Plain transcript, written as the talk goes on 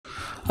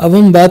अब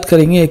हम बात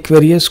करेंगे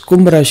एक्वेरियस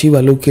कुंभ राशि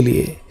वालों के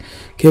लिए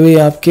कि भाई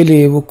आपके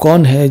लिए वो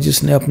कौन है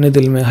जिसने अपने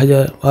दिल में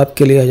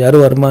आपके लिए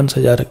हजारों अरमान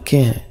सजा रखे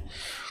हैं।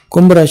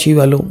 कुंभ राशि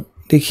वालों,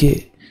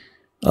 देखिए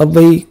अब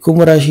भाई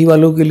कुंभ राशि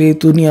वालों के लिए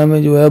दुनिया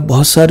में जो है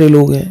बहुत सारे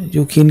लोग हैं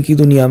जो कि इनकी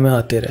दुनिया में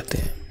आते रहते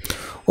हैं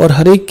और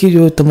हर एक की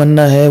जो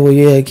तमन्ना है वो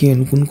ये है कि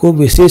उनको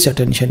विशेष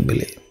अटेंशन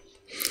मिले,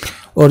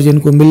 और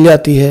जिनको मिल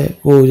जाती है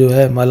वो जो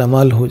है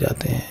मालामाल हो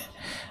जाते हैं,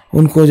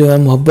 उनको जो है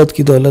मोहब्बत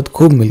की दौलत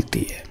खूब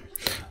मिलती है।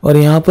 और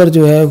यहाँ पर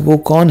जो है वो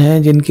कौन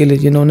है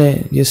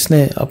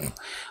जिसने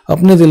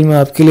अपने दिल में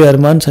आपके लिए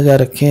अरमान सजा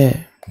रखे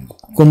हैं।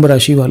 कुंभ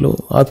राशि वालों,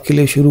 आपके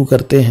लिए शुरू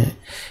करते हैं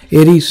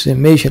एरीज से,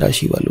 मेष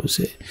राशि वालों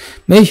से।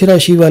 मेष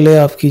राशि वाले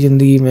आपकी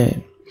ज़िंदगी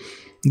में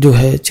जो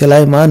है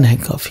चलायमान है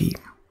काफ़ी,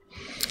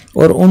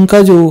 और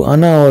उनका जो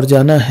आना और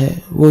जाना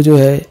है वो जो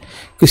है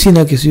किसी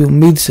ना किसी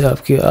उम्मीद से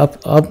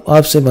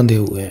आपसे बंधे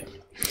हुए हैं।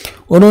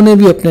 उन्होंने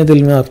भी अपने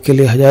दिल में आपके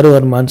लिए हजारों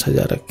अरमान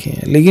सजा रखे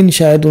हैं, लेकिन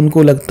शायद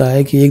उनको लगता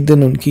है कि एक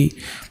दिन उनकी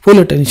फुल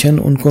अटेंशन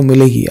उनको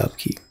मिलेगी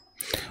आपकी,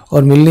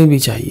 और मिलनी भी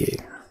चाहिए,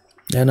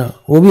 है ना।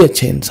 वो भी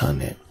अच्छे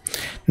इंसान हैं।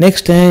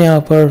 नेक्स्ट हैं यहाँ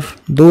पर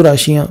 2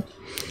 राशियाँ,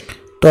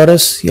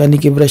 टॉरस यानी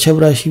कि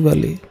वृषभ राशि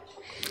वाले।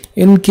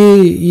 इनके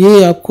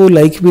ये आपको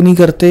लाइक भी नहीं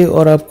करते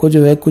और आपको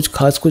जो है कुछ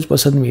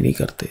पसंद भी नहीं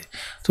करते,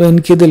 तो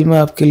इनके दिल में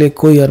आपके लिए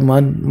कोई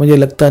अरमान मुझे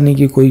लगता नहीं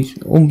कि कोई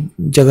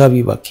जगह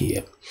भी बाकी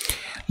है।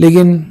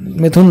 लेकिन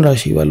मिथुन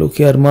राशि वालों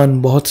के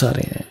अरमान बहुत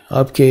सारे हैं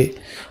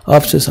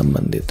आपसे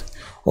संबंधित,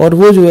 और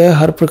वो जो है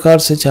हर प्रकार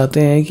से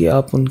चाहते हैं कि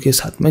आप उनके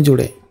साथ में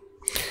जुड़ें।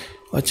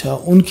 अच्छा,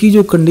 उनकी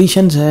जो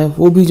कंडीशंस हैं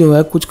वो भी जो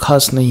है कुछ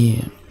खास नहीं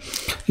है,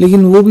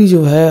 लेकिन वो भी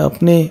जो है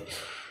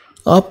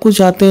आपको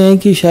चाहते हैं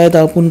कि शायद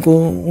आप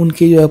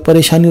उनकी जो है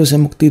परेशानियों से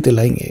मुक्ति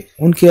दिलाएंगे।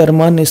 उनके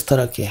अरमान इस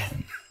तरह के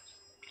हैं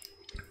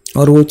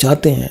और वो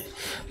चाहते हैं,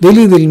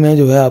 दिल में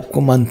जो है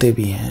आपको मानते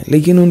भी हैं,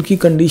 लेकिन उनकी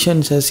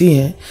कंडीशंस ऐसी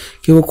हैं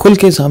कि वो खुल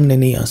के सामने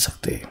नहीं आ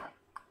सकते।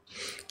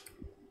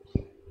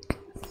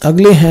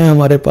 अगले हैं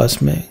हमारे पास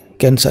में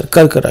कैंसर,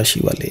 कर्क राशि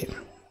वाले।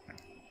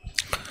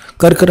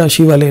 कर्क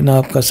राशि वाले ना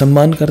आपका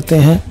सम्मान करते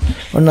हैं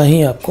और ना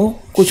ही आपको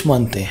कुछ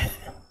मानते हैं।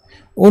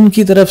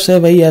 उनकी तरफ से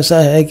भाई ऐसा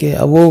है कि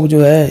अब वो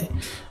जो है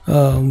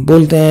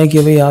बोलते हैं कि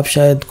भाई आप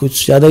शायद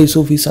कुछ ज़्यादा ही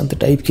सूफी संत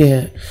टाइप के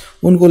हैं।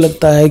 उनको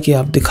लगता है कि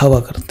आप दिखावा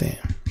करते हैं,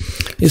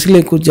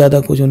 इसलिए कुछ ज़्यादा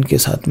कुछ उनके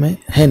साथ में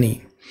है नहीं।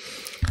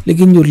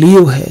 लेकिन जो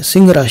लियो है,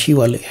 सिंह राशि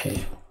वाले हैं,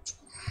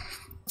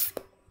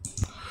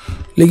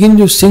 लेकिन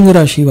जो सिंह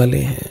राशि वाले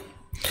हैं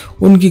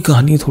उनकी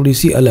कहानी थोड़ी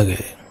सी अलग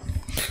है।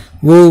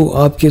 वो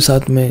आपके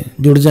साथ में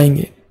जुड़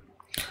जाएंगे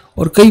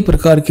और कई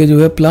प्रकार के जो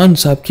है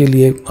प्लान्स आपके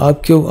लिए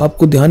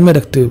आपको ध्यान में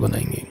रखते हुए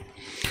बनाएंगे।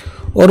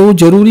 और वो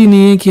ज़रूरी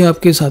नहीं है कि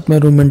आपके साथ में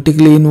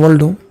रोमांटिकली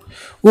इन्वॉल्व हो,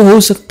 वो हो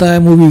सकता है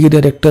मूवी के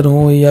डायरेक्टर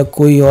हो या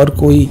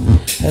कोई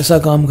ऐसा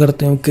काम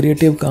करते हो,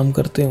 क्रिएटिव काम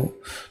करते हो,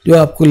 जो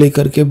आपको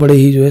लेकर के बड़े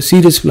ही जो है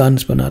सीरियस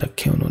प्लान्स बना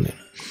रखे हैं। उन्होंने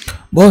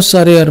बहुत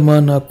सारे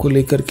अरमान आपको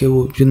लेकर के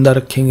वो जिंदा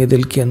रखेंगे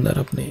दिल के अंदर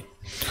अपने,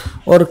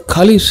 और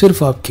खाली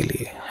सिर्फ आपके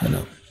लिए, है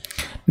ना।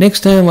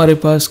 नेक्स्ट है हमारे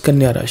पास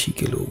कन्या राशि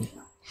के लोग।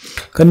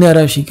 कन्या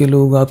राशि के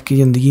लोग आपकी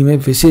ज़िंदगी में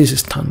विशेष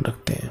स्थान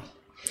रखते हैं,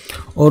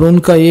 और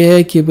उनका ये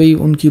है कि भाई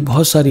उनकी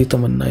बहुत सारी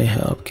तमन्नाएं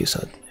हैं आपके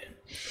साथ में।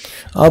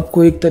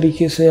 आपको एक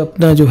तरीके से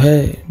अपना जो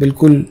है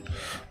बिल्कुल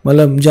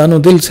मतलब जानो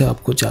दिल से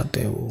आपको चाहते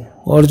हैं वो,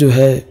 और जो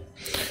है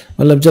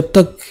मतलब जब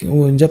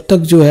तक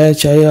जो है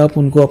चाहे आप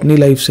उनको अपनी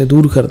लाइफ से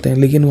दूर करते हैं,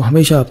 लेकिन वो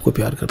हमेशा आपको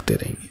प्यार करते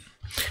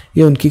रहेंगे।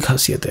 ये उनकी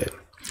खासियत है।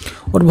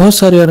 और बहुत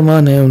सारे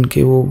अरमान हैं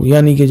उनके, वो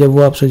यानी कि जब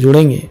वो आपसे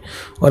जुड़ेंगे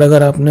और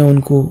अगर आपने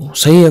उनको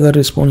सही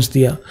रिस्पॉन्स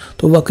दिया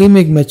तो वाकई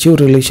में एक मैच्योर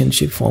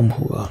रिलेशनशिप फॉर्म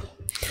होगा।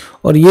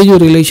 और ये जो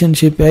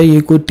रिलेशनशिप है ये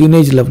कोई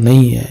टीनेज लव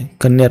नहीं है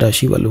कन्या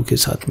राशि वालों के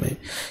साथ में,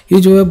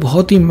 ये जो है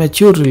बहुत ही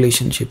मैच्योर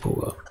रिलेशनशिप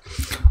होगा।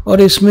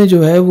 और इसमें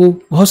जो है वो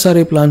बहुत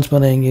सारे प्लान्स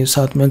बनाएंगे,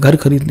 साथ में घर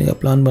खरीदने का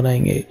प्लान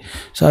बनाएंगे,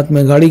 साथ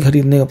में गाड़ी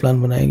खरीदने का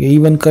प्लान बनाएंगे,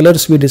 इवन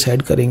कलर्स भी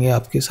डिसाइड करेंगे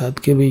आपके साथ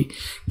कि भाई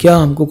क्या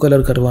हमको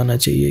कलर करवाना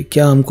चाहिए,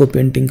 क्या हमको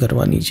पेंटिंग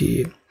करवानी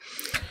चाहिए।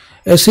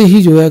 ऐसे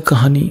ही जो है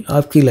कहानी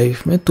आपकी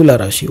लाइफ में तुला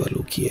राशि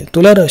वालों की है।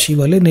 तुला राशि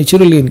वाले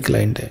नेचुरली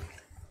इंक्लाइंड है।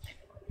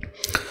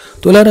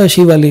 तुला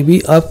राशि वाले भी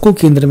आपको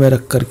केंद्र में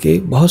रख करके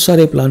बहुत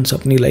सारे प्लान्स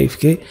अपनी लाइफ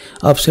के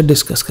आपसे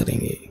डिस्कस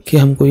करेंगे कि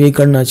हमको ये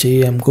करना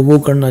चाहिए, हमको वो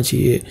करना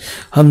चाहिए,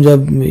 हम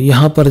जब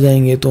यहाँ पर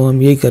जाएंगे तो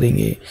हम ये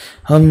करेंगे,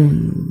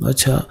 हम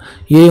अच्छा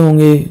ये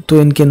होंगे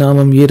तो इनके नाम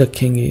हम ये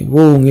रखेंगे,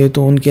 वो होंगे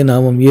तो उनके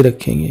नाम हम ये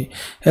रखेंगे।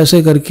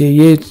 ऐसे करके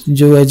ये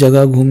जो है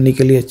जगह घूमने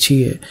के लिए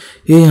अच्छी है,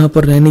 ये यहाँ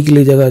पर रहने के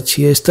लिए जगह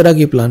अच्छी है, इस तरह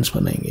के प्लान्स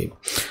बनाएंगे।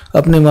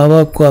 अपने माँ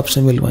बाप को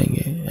आपसे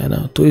मिलवाएंगे, है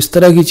ना। तो इस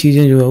तरह की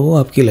चीज़ें जो है वो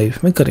आपकी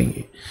लाइफ में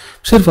करेंगे,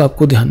 सिर्फ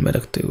आपको ध्यान में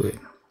रखते हुए।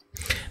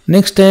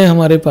 नेक्स्ट है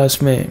हमारे पास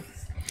में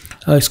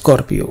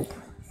स्कॉर्पियो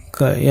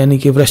का, यानी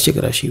कि वृश्चिक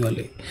राशि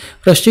वाले।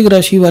 वृश्चिक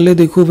राशि वाले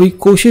देखो भाई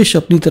कोशिश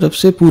अपनी तरफ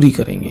से पूरी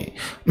करेंगे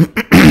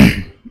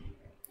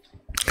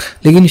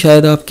लेकिन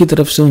शायद आपकी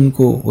तरफ से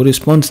उनको वो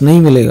रिस्पॉन्स नहीं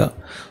मिलेगा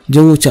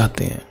जो वो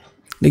चाहते हैं,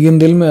 लेकिन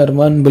दिल में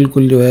अरमान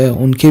बिल्कुल जो है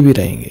उनके भी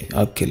रहेंगे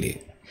आपके लिए।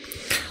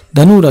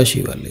 धनु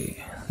राशि वाले,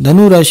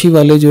 धनु राशि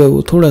वाले जो है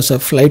वो थोड़ा सा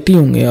फ्लाइटी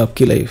होंगे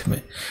आपकी लाइफ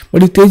में,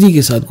 बड़ी तेज़ी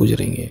के साथ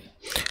गुजरेंगे।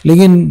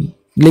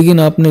 लेकिन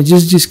आपने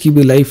जिस की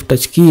भी लाइफ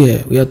टच की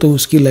है या तो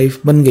उसकी लाइफ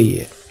बन गई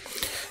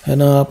है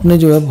ना। आपने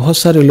जो है बहुत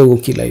सारे लोगों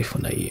की लाइफ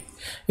बनाई है,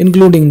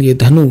 इंक्लूडिंग ये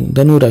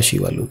धनु राशि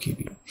वालों की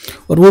भी,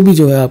 और वो भी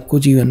जो है आपको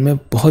जीवन में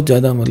बहुत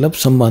ज़्यादा मतलब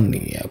सम्मान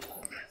देंगे आपको।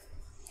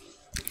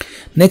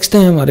 नेक्स्ट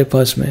है हमारे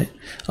पास में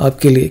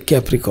आपके लिए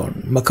कैप्रिकॉर्न,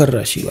 मकर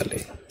राशि वाले।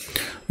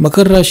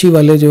 मकर राशि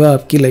वाले जो है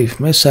आपकी लाइफ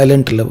में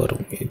साइलेंट लवर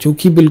होंगे, जो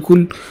कि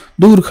बिल्कुल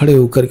दूर खड़े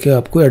होकर के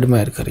आपको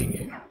एडमायर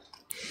करेंगे।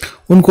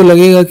 उनको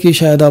लगेगा कि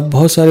शायद आप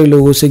बहुत सारे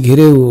लोगों से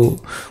घिरे हुए हो,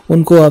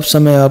 उनको आप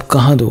समय आप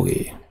कहाँ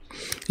दोगे,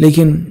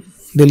 लेकिन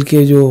दिल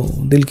की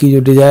जो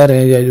डिज़ायर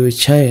है या जो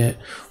इच्छाएं हैं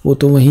वो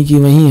तो वहीं की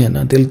वहीं है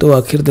ना, दिल तो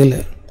आखिर दिल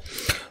है।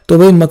 तो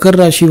भाई मकर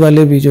राशि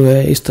वाले भी जो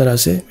है इस तरह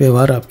से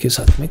व्यवहार आपके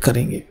साथ में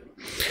करेंगे।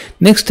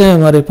 नेक्स्ट है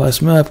हमारे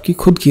पास में आपकी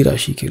खुद की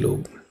राशि के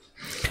लोग,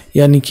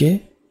 यानी कि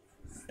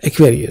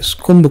एक्वेरियस,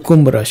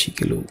 कुंभ राशि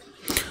के लोग।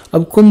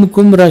 अब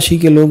कुंभ राशि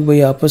के लोग भाई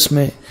आपस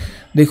में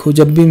देखो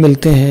जब भी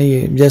मिलते हैं,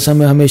 ये जैसा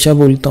मैं हमेशा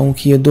बोलता हूँ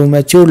कि ये दो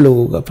मैच्योर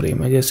लोगों का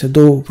प्रेम है। जैसे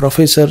दो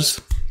प्रोफेसर्स,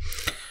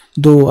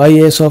 दो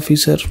IAS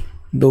ऑफिसर,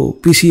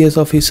 दो PCS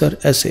ऑफिसर,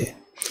 ऐसे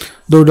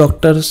दो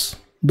डॉक्टर्स,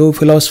 दो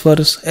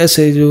फिलोसफर्स,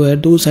 ऐसे जो है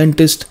दो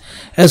साइंटिस्ट,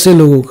 ऐसे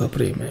लोगों का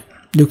प्रेम है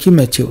जो कि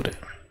मैच्योर है,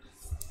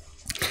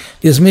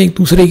 जिसमें एक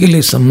दूसरे के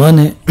लिए सम्मान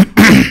है,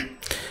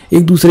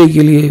 एक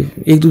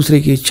दूसरे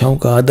की इच्छाओं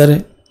का आदर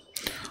है,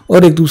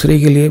 और एक दूसरे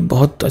के लिए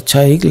बहुत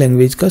अच्छा एक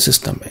लैंग्वेज का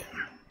सिस्टम है।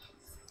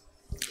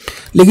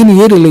 लेकिन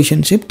ये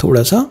रिलेशनशिप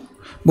थोड़ा सा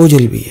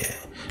बोझिल भी है,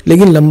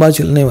 लेकिन लंबा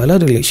चलने वाला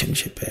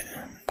रिलेशनशिप है,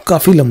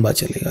 काफ़ी लंबा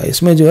चलेगा।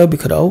 इसमें जो है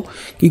बिखराव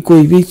की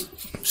कोई भी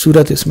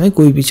सूरत, इसमें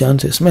कोई भी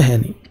चांस इसमें है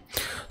नहीं।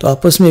 तो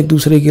आपस में एक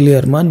दूसरे के लिए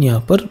अरमान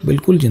यहाँ पर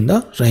बिल्कुल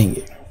जिंदा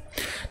रहेंगे।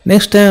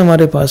 नेक्स्ट है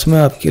हमारे पास में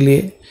आपके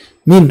लिए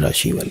मीन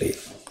राशि वाले।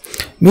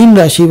 मीन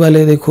राशि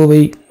वाले देखो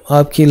भाई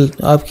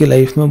आपकी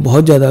लाइफ में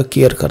बहुत ज़्यादा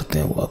केयर करते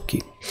हैं वो आपकी,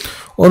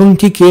 और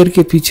उनकी केयर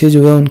के पीछे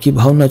जो है उनकी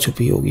भावना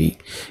छुपी होगी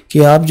कि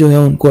आप जो है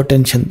उनको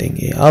अटेंशन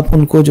देंगे, आप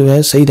उनको जो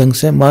है सही ढंग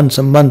से मान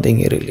सम्मान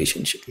देंगे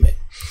रिलेशनशिप में।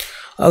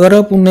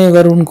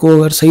 अगर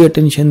उनको सही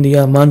अटेंशन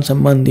दिया, मान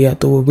सम्मान दिया,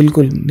 तो वो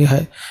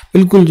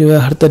बिल्कुल जो है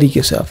हर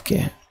तरीके से आपके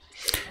हैं।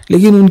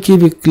 लेकिन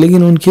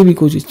उनकी भी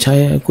कुछ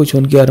इच्छाएं हैं, कुछ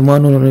उनके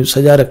अरमान उन्होंने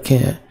सजा रखे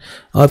हैं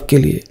आपके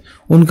लिए,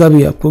 उनका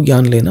भी आपको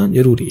ज्ञान लेना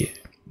जरूरी है।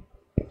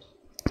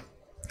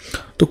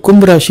 तो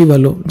कुंभ राशि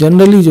वालों,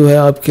 जनरली जो है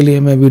आपके लिए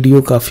मैं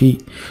वीडियो काफ़ी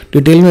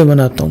डिटेल में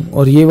बनाता हूँ,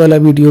 और ये वाला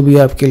वीडियो भी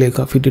आपके लिए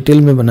काफ़ी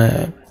डिटेल में बनाया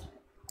है।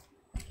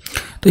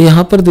 तो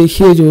यहाँ पर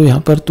देखिए, जो यहाँ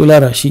पर तुला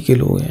राशि के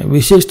लोग हैं,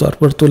 विशेष तौर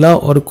पर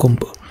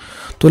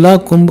तुला,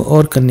 कुंभ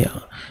और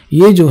कन्या,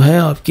 ये जो है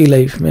आपकी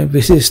लाइफ में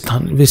विशेष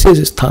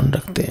स्थान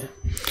रखते हैं।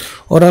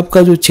 और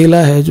आपका जो चेला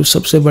है, जो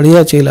सबसे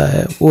बढ़िया चेला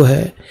है, वो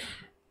है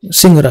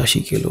सिंह राशि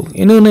के लोग।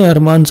 इन्होंने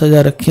अरमान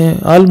सजा रखे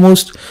हैं,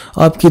 ऑलमोस्ट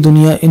आपकी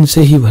दुनिया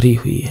इनसे ही भरी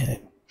हुई है,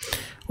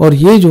 और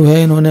ये जो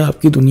है इन्होंने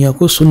आपकी दुनिया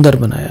को सुंदर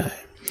बनाया है,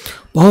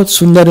 बहुत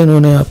सुंदर।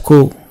 इन्होंने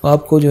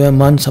आपको जो है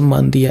मान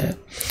सम्मान दिया है।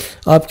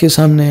 आपके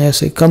सामने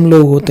ऐसे कम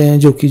लोग होते हैं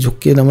जो कि झुक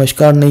के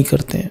नमस्कार नहीं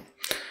करते हैं,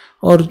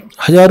 और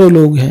हजारों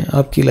लोग हैं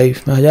आपकी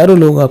लाइफ में, हजारों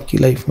लोग आपकी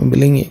लाइफ में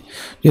मिलेंगे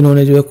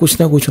जिन्होंने जो है कुछ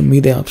ना कुछ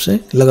उम्मीदें आपसे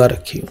लगा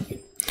रखी होंगी।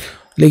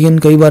 लेकिन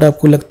कई बार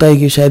आपको लगता है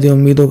कि शायद ये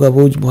उम्मीदों का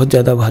बोझ बहुत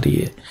ज़्यादा भारी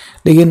है,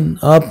 लेकिन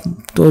आप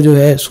तो जो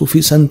है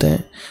सूफी संत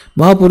हैं,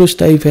 महापुरुष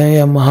टाइप हैं,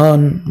 या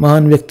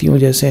महान व्यक्तियों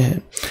जैसे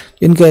हैं,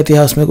 जिनका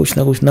इतिहास में कुछ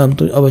ना कुछ नाम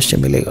तो अवश्य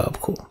मिलेगा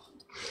आपको।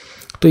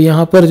 तो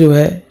यहाँ पर जो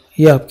है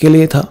ये आपके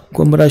लिए था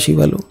कुंभ राशि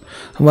वालों।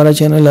 हमारा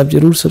चैनल आप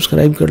ज़रूर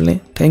सब्सक्राइब कर लें।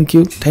 Thank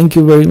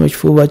you very much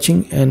for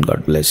watching, and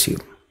God bless you.